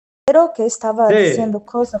brasilero que estaba Sí, diciendo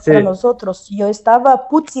cosas sí. para nosotros. Yo estaba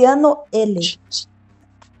puteando él.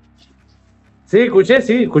 Sí,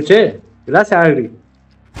 escuché. Gracias, Agri.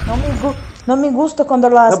 No me gusta cuando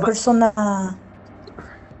las No, personas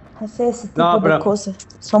hacen ese tipo no, de pero, cosas.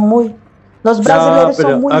 Son muy... Los no, brasileños son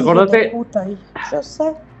pero muy hijos de acordate. puta. Yo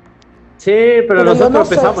sé, Sí, pero pero yo no nosotros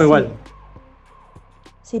soy empezamos así. igual.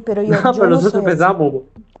 Sí, pero No, yo pero no nosotros soy así. empezamos.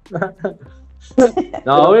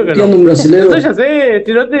 No, Pero obvio que puteando no. un Nosotros brasilero, ya sé,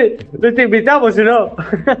 si no te invitamos, si no.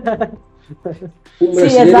 un Sí,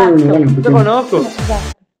 brasilero no van exacto.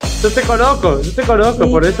 a Yo te putear. conozco, Exacto. yo te conozco, Sí,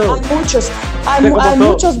 por eso sé cómo hay sos.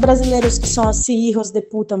 muchos brasileños que son así, hijos de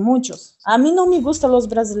puta, muchos. A mí no me gustan los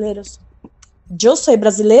brasileños. Yo soy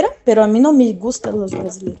brasileira, pero a mí no me gustan los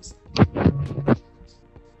brasileños.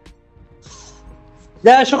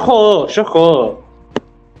 Ya, yo jodo.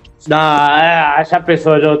 Nah, ya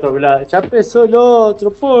empezó el otro, bla. Ya empezó el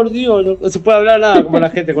otro, por Dios. No se puede hablar nada como la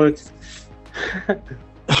gente con esto.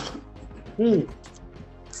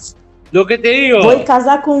 Lo que te digo. Voy a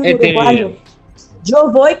casar con un uruguayo. Yo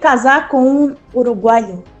voy a casar con un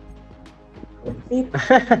uruguayo. Sí,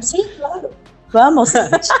 sí, claro. Vamos.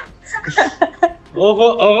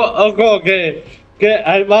 Ojo, que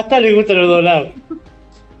al Basta le gusta los dólares.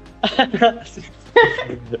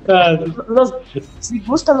 Si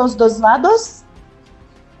gustan los dos lados.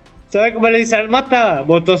 ¿Sabes cómo le dice al Mata?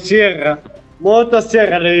 Motosierra.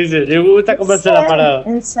 Motosierra le dice. Le gusta comerse la parada.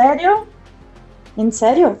 ¿En serio? ¿En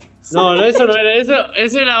serio? No, eso no era.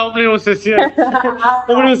 Eso era ómnibus sesión.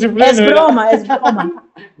 Ómnibus sin pleno. Es broma, es broma.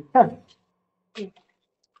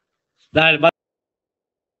 Dale,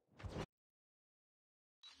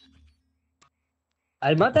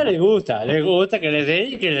 al Mata le gusta que le dé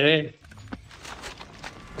y que le dé.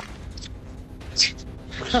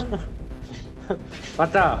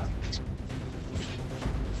 Mata.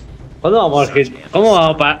 ¿Cuándo vamos a Argentina? ¿Cómo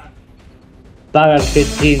vamos para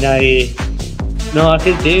Argentina ahí? No,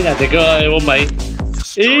 Argentina, te quedo de bomba ahí.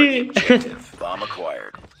 Y...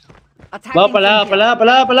 Vamos para allá,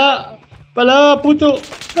 puto.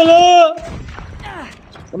 Para allá.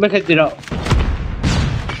 No me dejes tirado.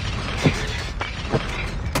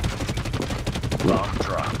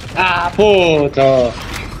 Ah, puto.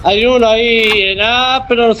 Hay uno ahí en A,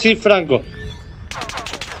 pero sí Franco.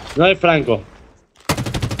 No hay Franco.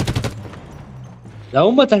 La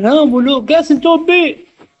bomba está nada, boludo. ¿Qué hacen todos B?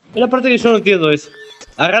 Es la parte que yo no entiendo es.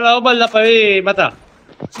 Agarra la bomba, anda para B y mata.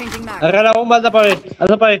 Agarra la bomba, anda para B.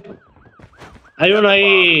 Anda para B. Hay uno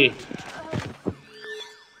ahí.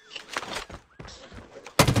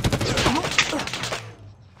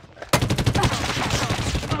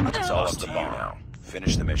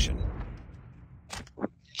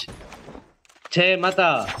 Che,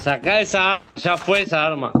 Mata, saca esa arma. Ya fue esa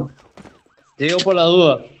arma. Te digo por la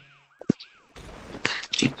duda.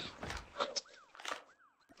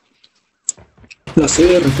 La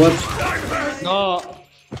CR4.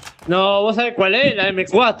 No, vos sabés cuál es, la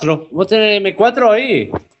M4. Vos tenés la M4 ahí.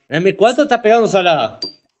 La M4 está pegando salada.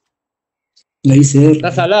 La ICR.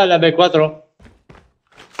 Está salada la M4.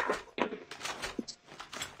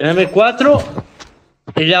 La M4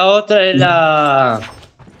 y la otra es la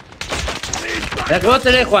que vos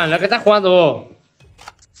tenés, Juan, la que estás jugando vos.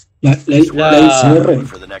 La ICR.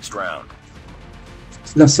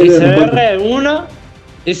 La CR4. ICR1.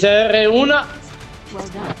 ICR1.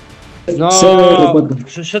 No,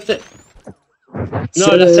 CR4. yo te... No,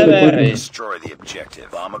 la CBR.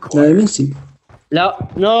 La de Messi.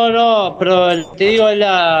 No, pero te digo es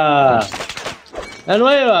la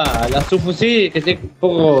nueva, la subfusil que tiene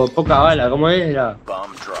poca bala, ¿cómo es? Ah,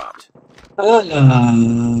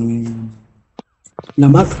 la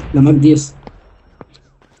Mac 10.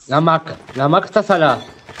 La Mac está salada.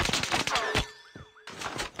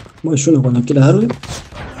 Bueno, yo no cuando quiera darle.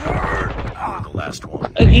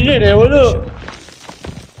 ¿Qué quieres, boludo?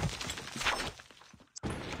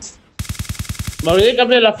 Me olvidé de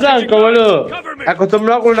cambiar la Franco, boludo.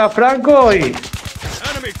 Acostumbrado con una Franco y...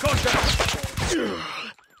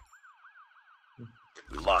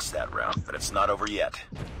 Lost that round, but it's not over yet.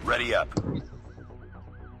 Ready up.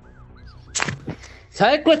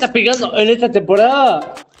 ¿Sabes cuál está pegando en esta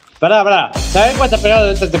temporada? Pará. ¿Sabes cuál está pegando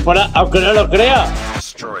en esta temporada? Aunque no lo crea.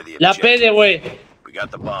 La P de güey.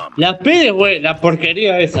 La P de güey, la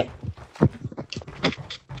porquería esa.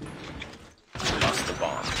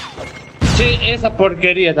 Sí, esa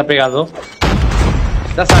porquería está pegando.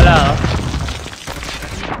 Está salada.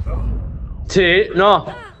 Sí, no.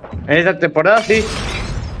 En esta temporada sí.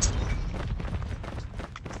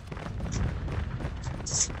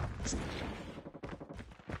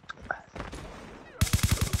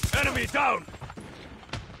 Enemy down.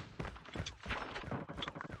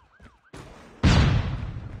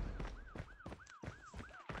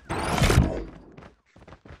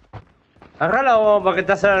 Agarra la bomba que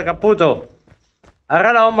está cerca, puto.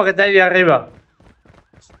 Agarra la bomba que está ahí arriba.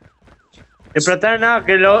 Y plata nada,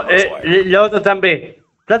 que lo otro está en B.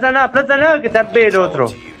 Plata nada, que está en B el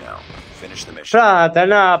otro. Plata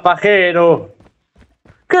nada, pajero.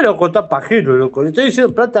 ¿Qué loco está pajero, loco? Le estoy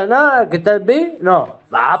diciendo plata nada, que está en B. No,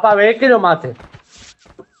 va para ver que lo mate.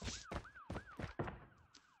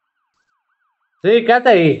 Sí, quédate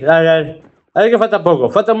ahí, dale, dale. A ver que falta poco,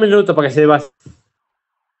 falta 1 minuto para que se vaya.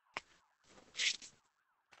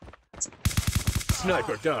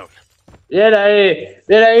 Sniper down. Bien ahí,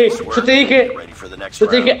 bien ahí. Yo te dije,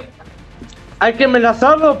 hay que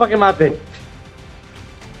amenazarlo para que mate.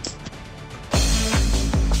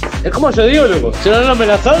 Es como yo digo, loco, si no lo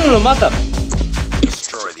amenazaron, no lo mata.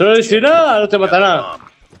 Si no le dice nada, no te mata nada.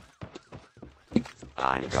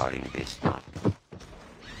 I'm guarding this one.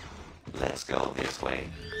 Let's go this way.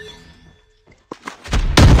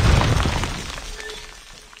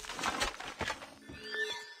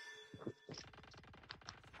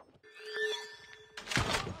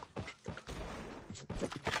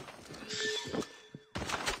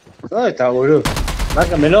 ¿Dónde está, boludo?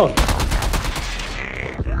 Márcamelo.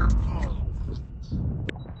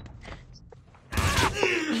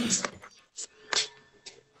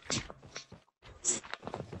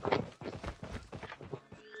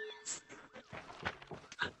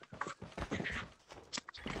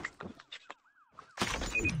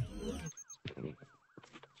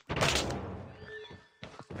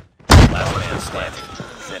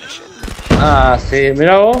 Ah, sí,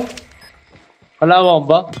 mira vos. Con la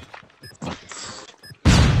bomba.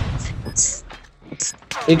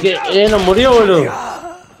 Y que no murió, boludo.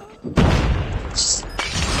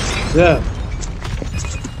 Ya.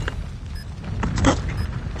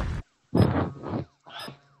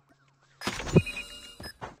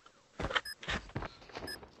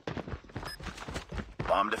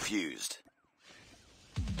 Bomb defused.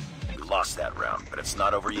 We lost that round, but it's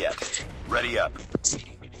not over yet. Ready up.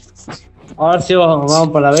 Ahora sí vamos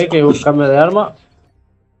para la B, que hay un cambio de arma.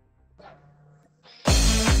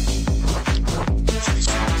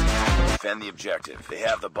 Defend the objective. They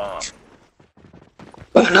have the bomb.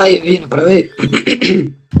 Para nadie viene para ver.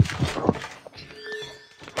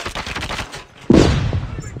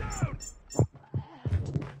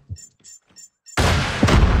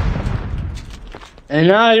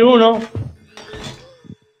 En A hay uno.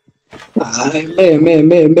 Ah, en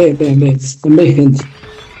B, gente.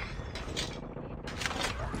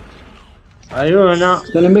 Hay uno.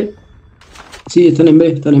 ¿Están en B? Sí, están en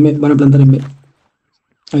B. Van a plantar en B.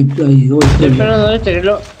 Hay 2, Estoy 3. esperando este que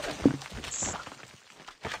lo...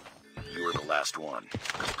 You were the last one.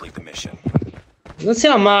 Complete the mission. No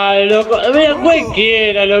sea malo, loco. Mira,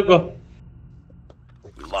 cualquiera, loco.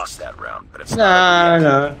 We lost that round, but it's No, not over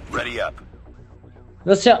no. yet. Ready up.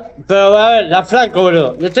 No sea... Pero a ver, la franco,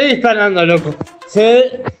 boludo. Le estoy disparando, loco.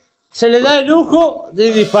 Se le da el lujo de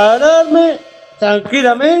dispararme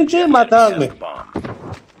tranquilamente, matarme. Has the bomb.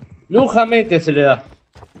 Lujamente se le da.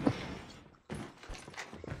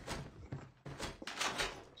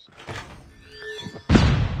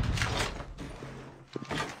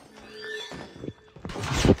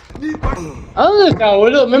 ¿A dónde está,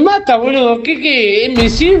 boludo? Me mata, boludo. ¿Qué? Es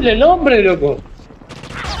invisible el hombre, loco.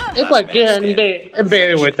 Es cualquiera en B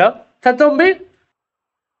de vuelta. ¿Está todo en B?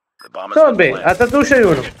 The bomb Todo has en been B. planted. Hasta tuyo hay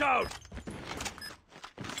uno.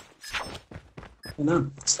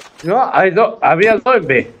 No. No, hay dos. Había 2 en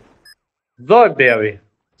B. 2 en B había.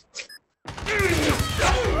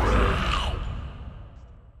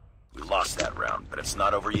 We lost that round, but it's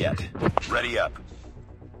not over yet. Ready up.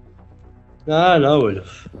 No, boludo.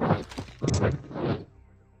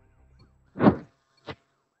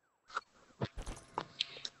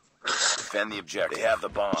 Defend the objective. They have the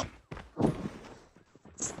bomb.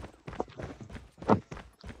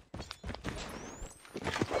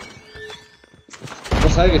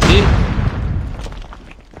 ¿Vos sabés que sí?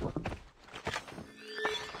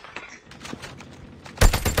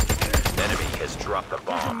 Enemy has dropped the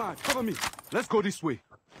bomb. Cover me. Let's go this way.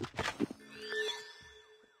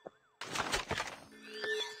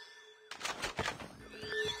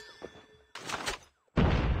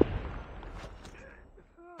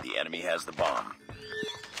 The enemy has the bomb.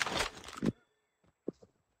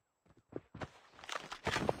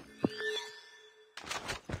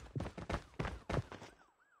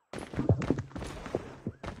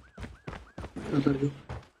 No tardó.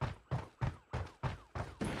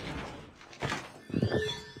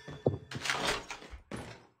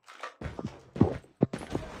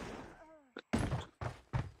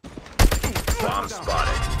 Bomb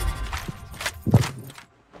spotted.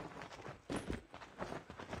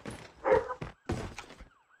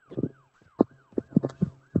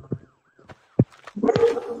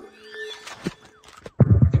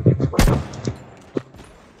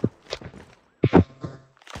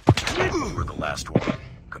 last one.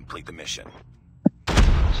 Complete the mission.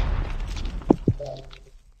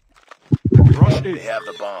 Rush They A. have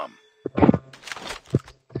the bomb.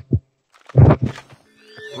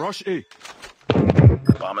 Rush A.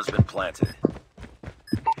 The bomb has been planted.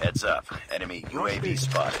 Heads up. Enemy UAV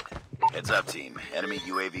spotted. Heads up, team. Enemy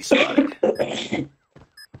UAV spotted.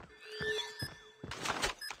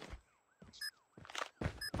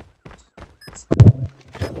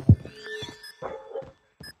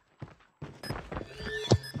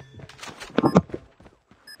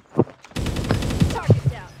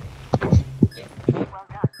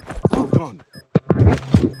 Well done.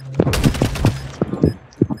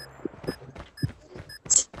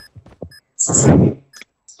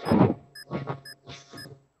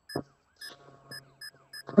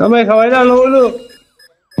 No me deja bailarlo, boludo.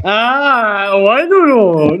 Ah,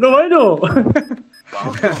 bueno, no bueno.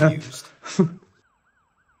 Bomb defused.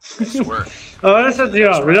 Nice work. Ahora eso te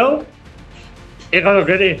iba, bro. Es cuando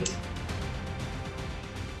querés.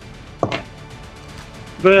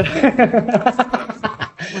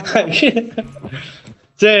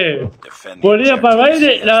 Che, Defend the ponía para objectives.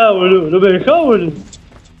 baile, nada, boludo. No me dejaba, boludo.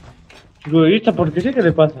 Digo, ¿y esta porquería qué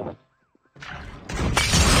le pasa?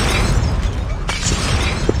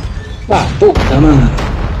 Ah, puta madre.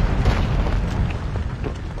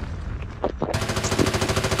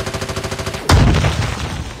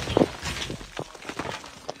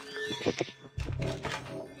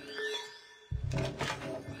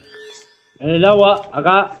 En el agua,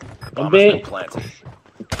 acá, en Bomb has been B. planted.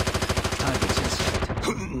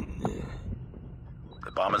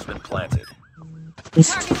 The bomb has been planted.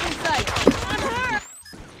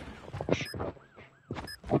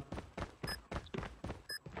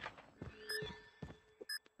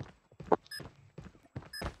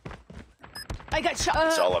 I got shot.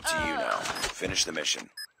 It's all up to you now. Finish the mission.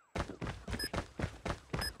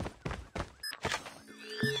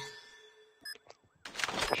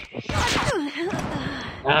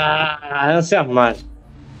 Ah, no seas mal.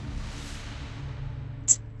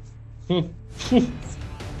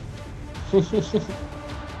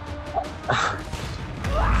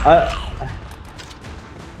 Ah,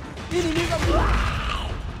 Inimigo amigo.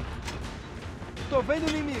 Tô vendo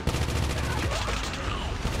inimigo.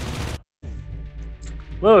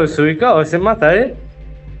 bueno, desubicado, se mata, ¿eh?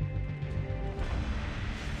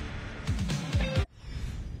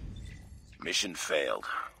 Mission failed.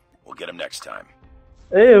 We'll get him next time.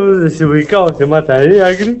 Un desubicado se mata, ¿eh,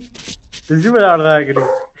 Agri? Decime la verdad, Agri.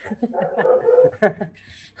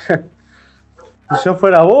 Si yo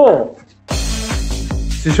fuera vos.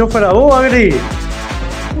 Si yo fuera vos, Agri.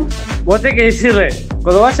 Vos tenés que decirle,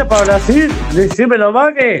 cuando vaya para Brasil, decirme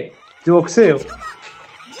nomás que te boxeo.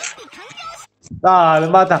 Dale,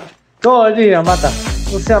 mata. Todo el día mata.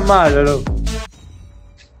 No seas malo, loco.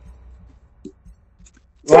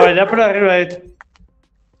 Bueno, ya por arriba de esto.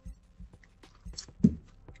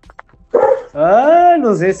 Ah,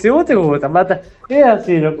 no sé, si vos te gusta, mata. Es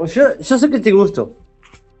así, loco. Yo sé que te gusto.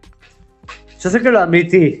 Yo sé que lo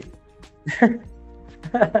admití.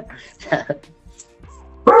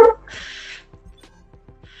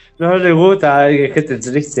 No le gusta a alguien, gente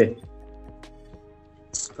triste.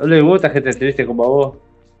 No le gusta gente triste como a vos.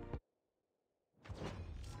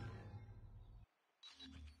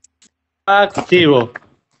 Activo.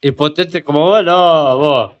 Impotente como vos, no,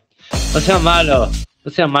 vos. No seas malo.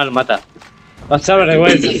 No seas malo, mata. Vas a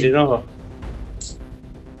vergüenza, si no.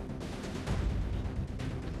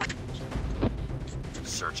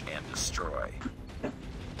 Search and destroy.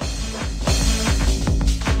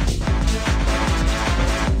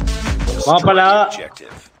 Vamos para la A.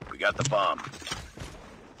 Objective. We got the bomb.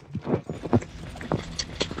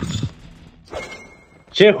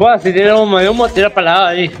 Che, Juan, si tiene humo de humo, tira para la A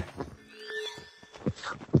ahí.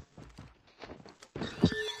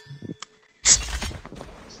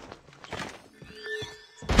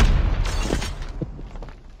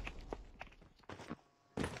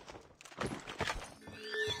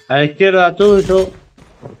 A la izquierda tuyo.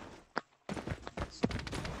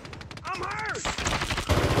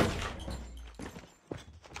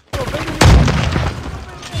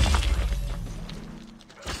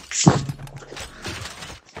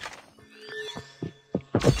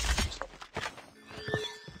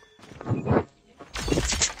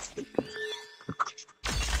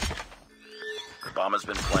 The bomb has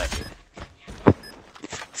been planted.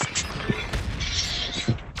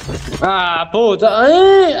 Ah,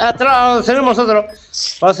 puta. Atrás, seremos nosotros.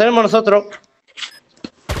 Vamos, seremos nosotros.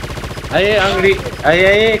 Ahí, Angry.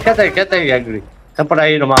 Ahí, quédate ahí, Angry. Está por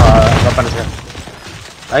ahí nomás, va a aparecer.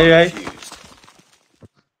 Ahí.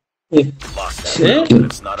 Lost that ¿Eh? round, but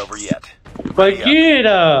it's not over yet.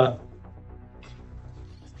 Cualquiera.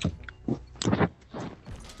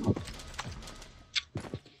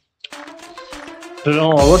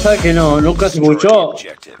 Pero vos sabés que no, nunca se escuchó.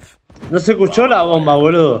 No se escuchó la bomba,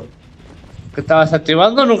 boludo. Que estabas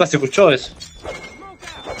activando, nunca se escuchó eso.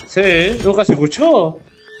 Sí, nunca se escuchó.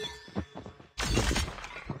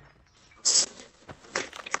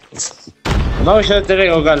 No, yo te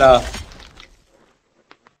traigo acá la...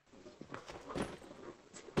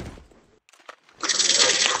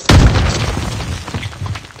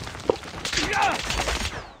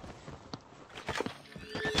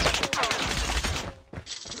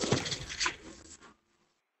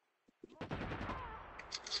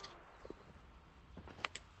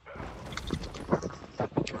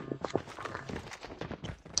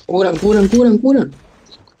 Curan.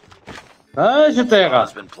 Ah, yo estoy acá.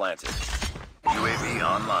 Has been planted. UAV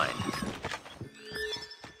online.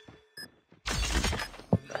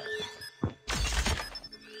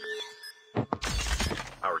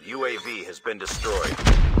 Our UAV has been destroyed.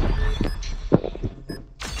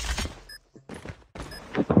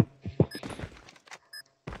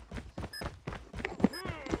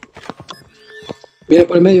 Viene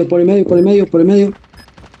por el medio.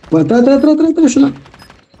 Bueno, atrás, yo.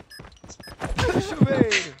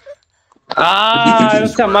 Ah, no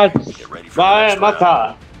sea mal. Va a ver,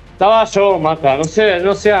 mata. Estaba yo, mata.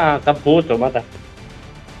 No sea tan puto, mata.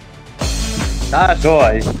 Estaba yo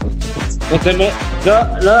ahí. No te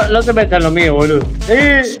metas en lo mío, boludo.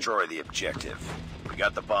 Destroy the objective. We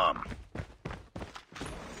got the bomb.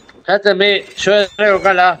 Cállate, yo traigo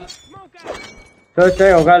cala. Yo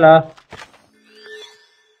traigo cala.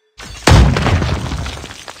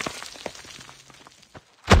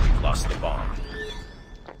 Lost the bomb.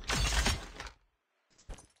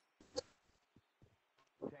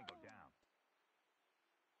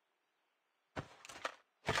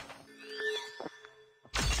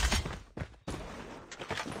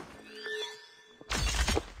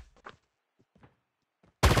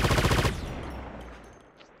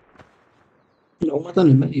 La bomba está en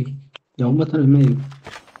el medio.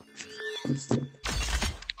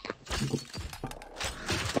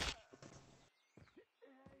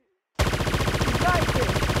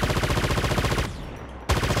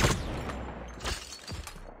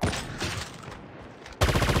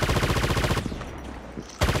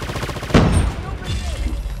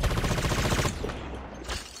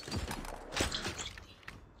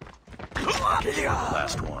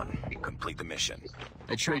 Last one. Complete the mission.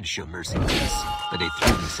 I tried to show mercy on this, but they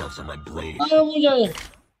threw themselves on my blade. Ah, muy bien.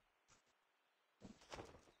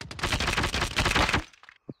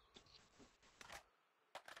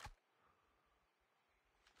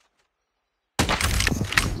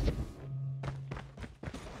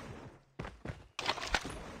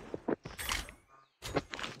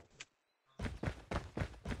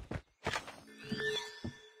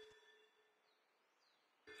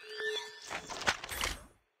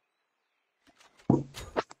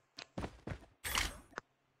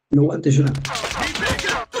 No aguante, yo.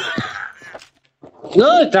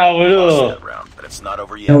 ¿Dónde está, boludo? That round, but it's not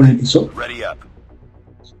over yet. Está en el piso. Ready up.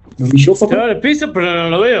 Lo vi yo, Te papá. veo en el piso, pero no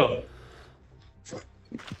lo veo.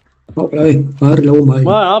 Vamos para ver. A ver la bomba ahí.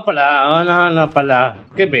 Bueno, vamos para la... No, para la...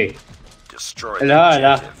 ¿Qué ve? Destroy the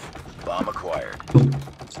La. objective. Bomb acquired.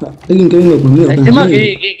 Alguien que venga conmigo. El acá, tema ¿no?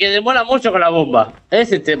 es que demora mucho con la bomba. Ese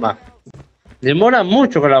es el tema. Demora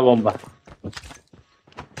mucho con la bomba.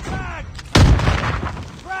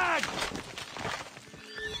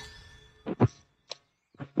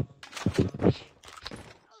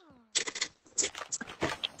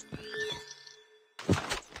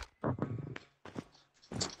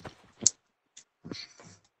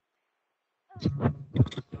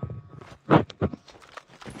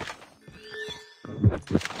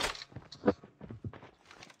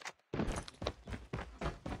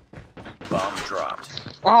 Bomb dropped.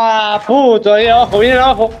 Ah, puto, ahí abajo, viene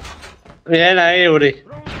abajo. Bien ahí, Uri. We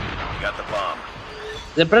got the bomb.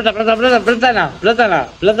 De plátana,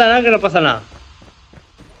 que no pasa nada.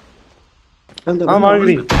 Anda, Vamos, anda,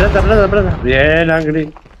 Angry. Plata. Bien,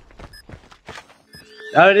 Angry.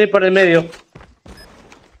 A ver, por el medio.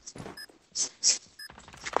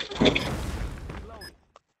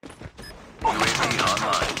 UAV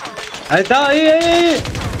online. Ahí está, ahí.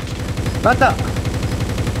 Mata.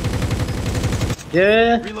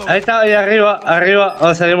 Bien. Ahí está, ahí arriba.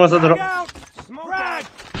 Ahora salimos otro.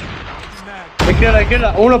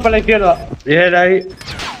 Izquierda. Uno para la izquierda. Bien ahí.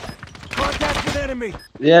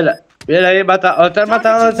 Bien ahí, mata. ¿Dónde está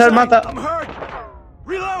el mata? I'm hurt.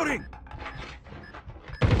 Reloading.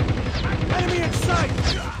 Enemy in sight.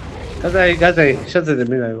 Quédate ahí. Ya te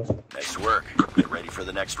termino ahí. Nice work. Get ready for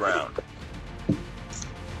the next round.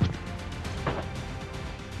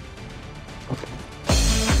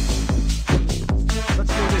 Let's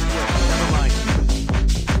go this way. Never mind.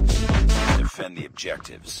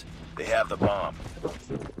 objectives. They have the bomb.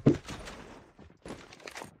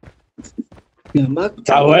 La Mac.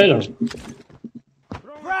 Está bueno.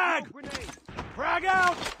 Frag! Frag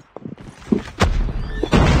out!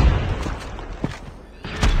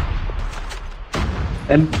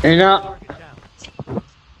 No. Era.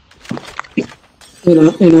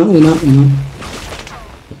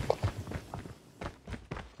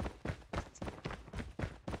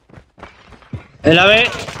 En la B.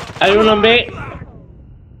 Hay uno en B.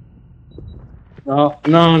 No.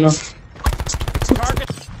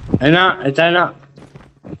 En A. Está en A.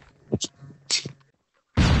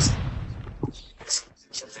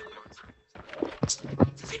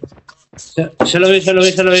 Se lo vi.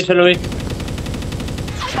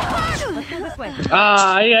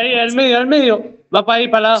 Ah, ahí, al medio. Va para ahí,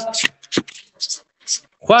 para la...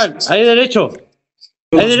 Juan, ahí derecho.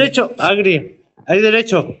 Agri. Ahí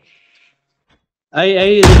derecho.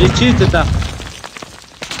 Ahí, derechito está.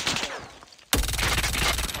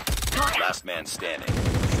 Last man standing.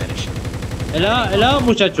 Finish. El A,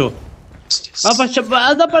 muchacho.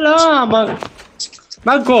 Anda para la A,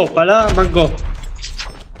 manco.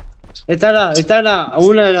 Está la,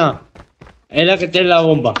 una de la. Es la que tiene la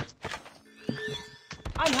bomba.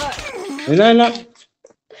 En la.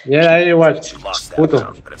 Y era ahí igual.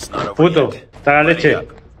 Puto. Está la leche.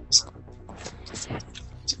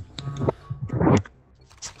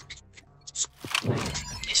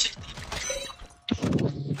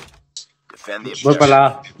 Defend the Voy para la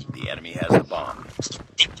A. objective. The enemy has the bomb.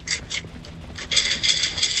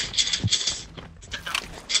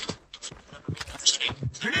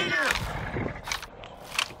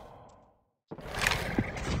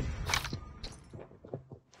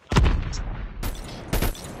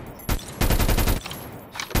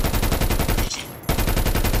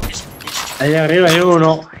 Ahí arriba hay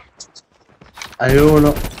uno.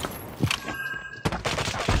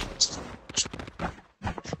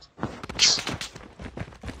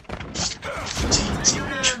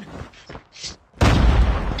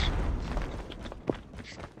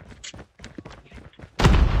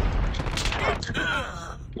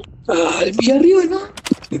 Y arriba,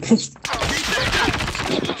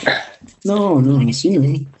 ¿no? No, así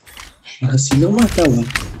no. Así no mataba.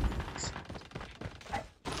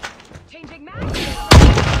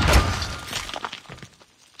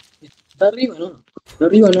 Está arriba, ¿no?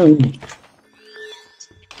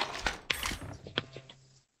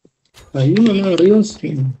 Hay uno, no, arriba,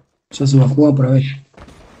 sí. Ya se va a jugar para ver.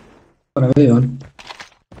 ¿No?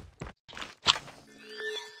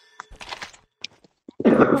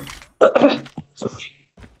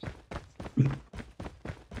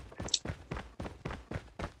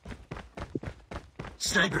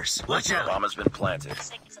 Snipers, watch out! Bomb has been planted.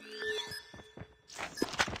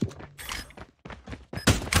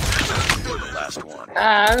 Last one.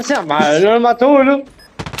 Ah, no sea malo, no lo mató uno.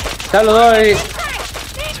 Están los dos ahí.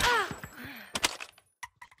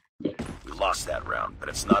 We lost that round, but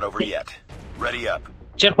it's not over yet. Ready up.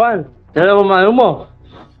 Che, Juan, ¿tenés bomba de humo?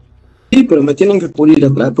 Sí, pero me tienen que pulir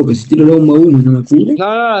atrás porque si tiro la bomba uno no me cubre.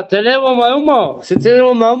 No, ¿tenés bomba de humo? Si tenés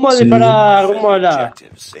bomba de humo, Sí. dispara rumbo a la...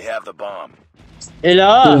 Objectives. They have the bomb. En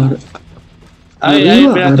la A. Ahí, Arriba,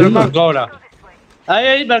 espera, te lo arriba. marco ahora.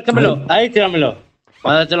 Ahí, marcámelo. Ahí, tíramelo.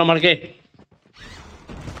 Cuando te lo marqué.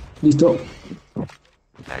 Listo.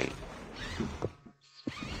 Ahí.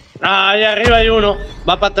 Ahí arriba hay uno.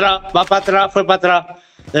 Va para atrás, fue para atrás.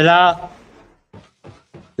 De la A.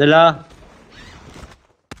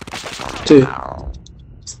 Sí.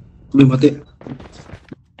 Me maté.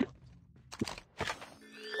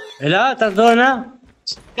 De la A, ¿están todos en A?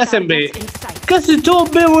 ¿Qué hacen B? ¿Qué hacen todos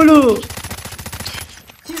B, boludo?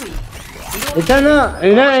 Están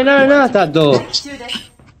en A, están todos.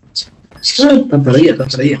 Está perdida.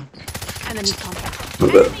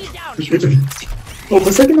 O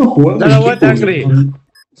pensé que no jugaba. Da la vuelta, Angry.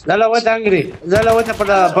 Da la vuelta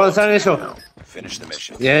para avanzar en eso. Finish the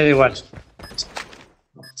mission. Ya, igual.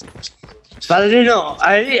 Padrino,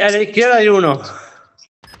 ahí a la izquierda hay uno.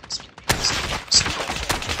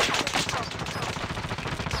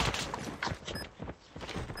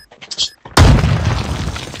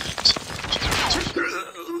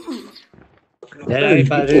 Ya la vi,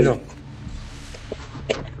 padrino.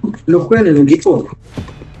 ¿Lo juegan en el equipo?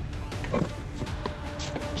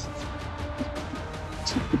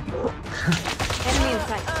 Enemy in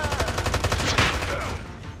sight.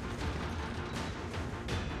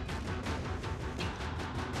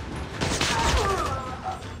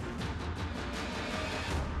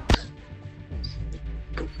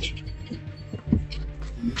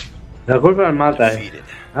 La culpa del mata, Defeated.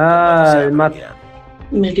 Ah, el mata.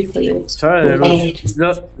 Me dijo yo.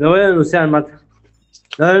 Lo voy a denunciar al mata.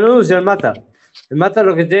 No denuncia, el mata. El mata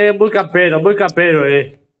lo que tiene muy capero, muy capero,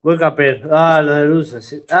 muy capero. Ah, lo denuncia,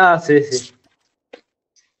 sí. Ah, sí, sí.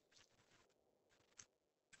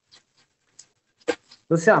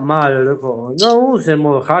 No sea malo, loco. No use el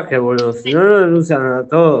modo hacker, boludo. Si no, lo denuncian a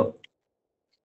todos.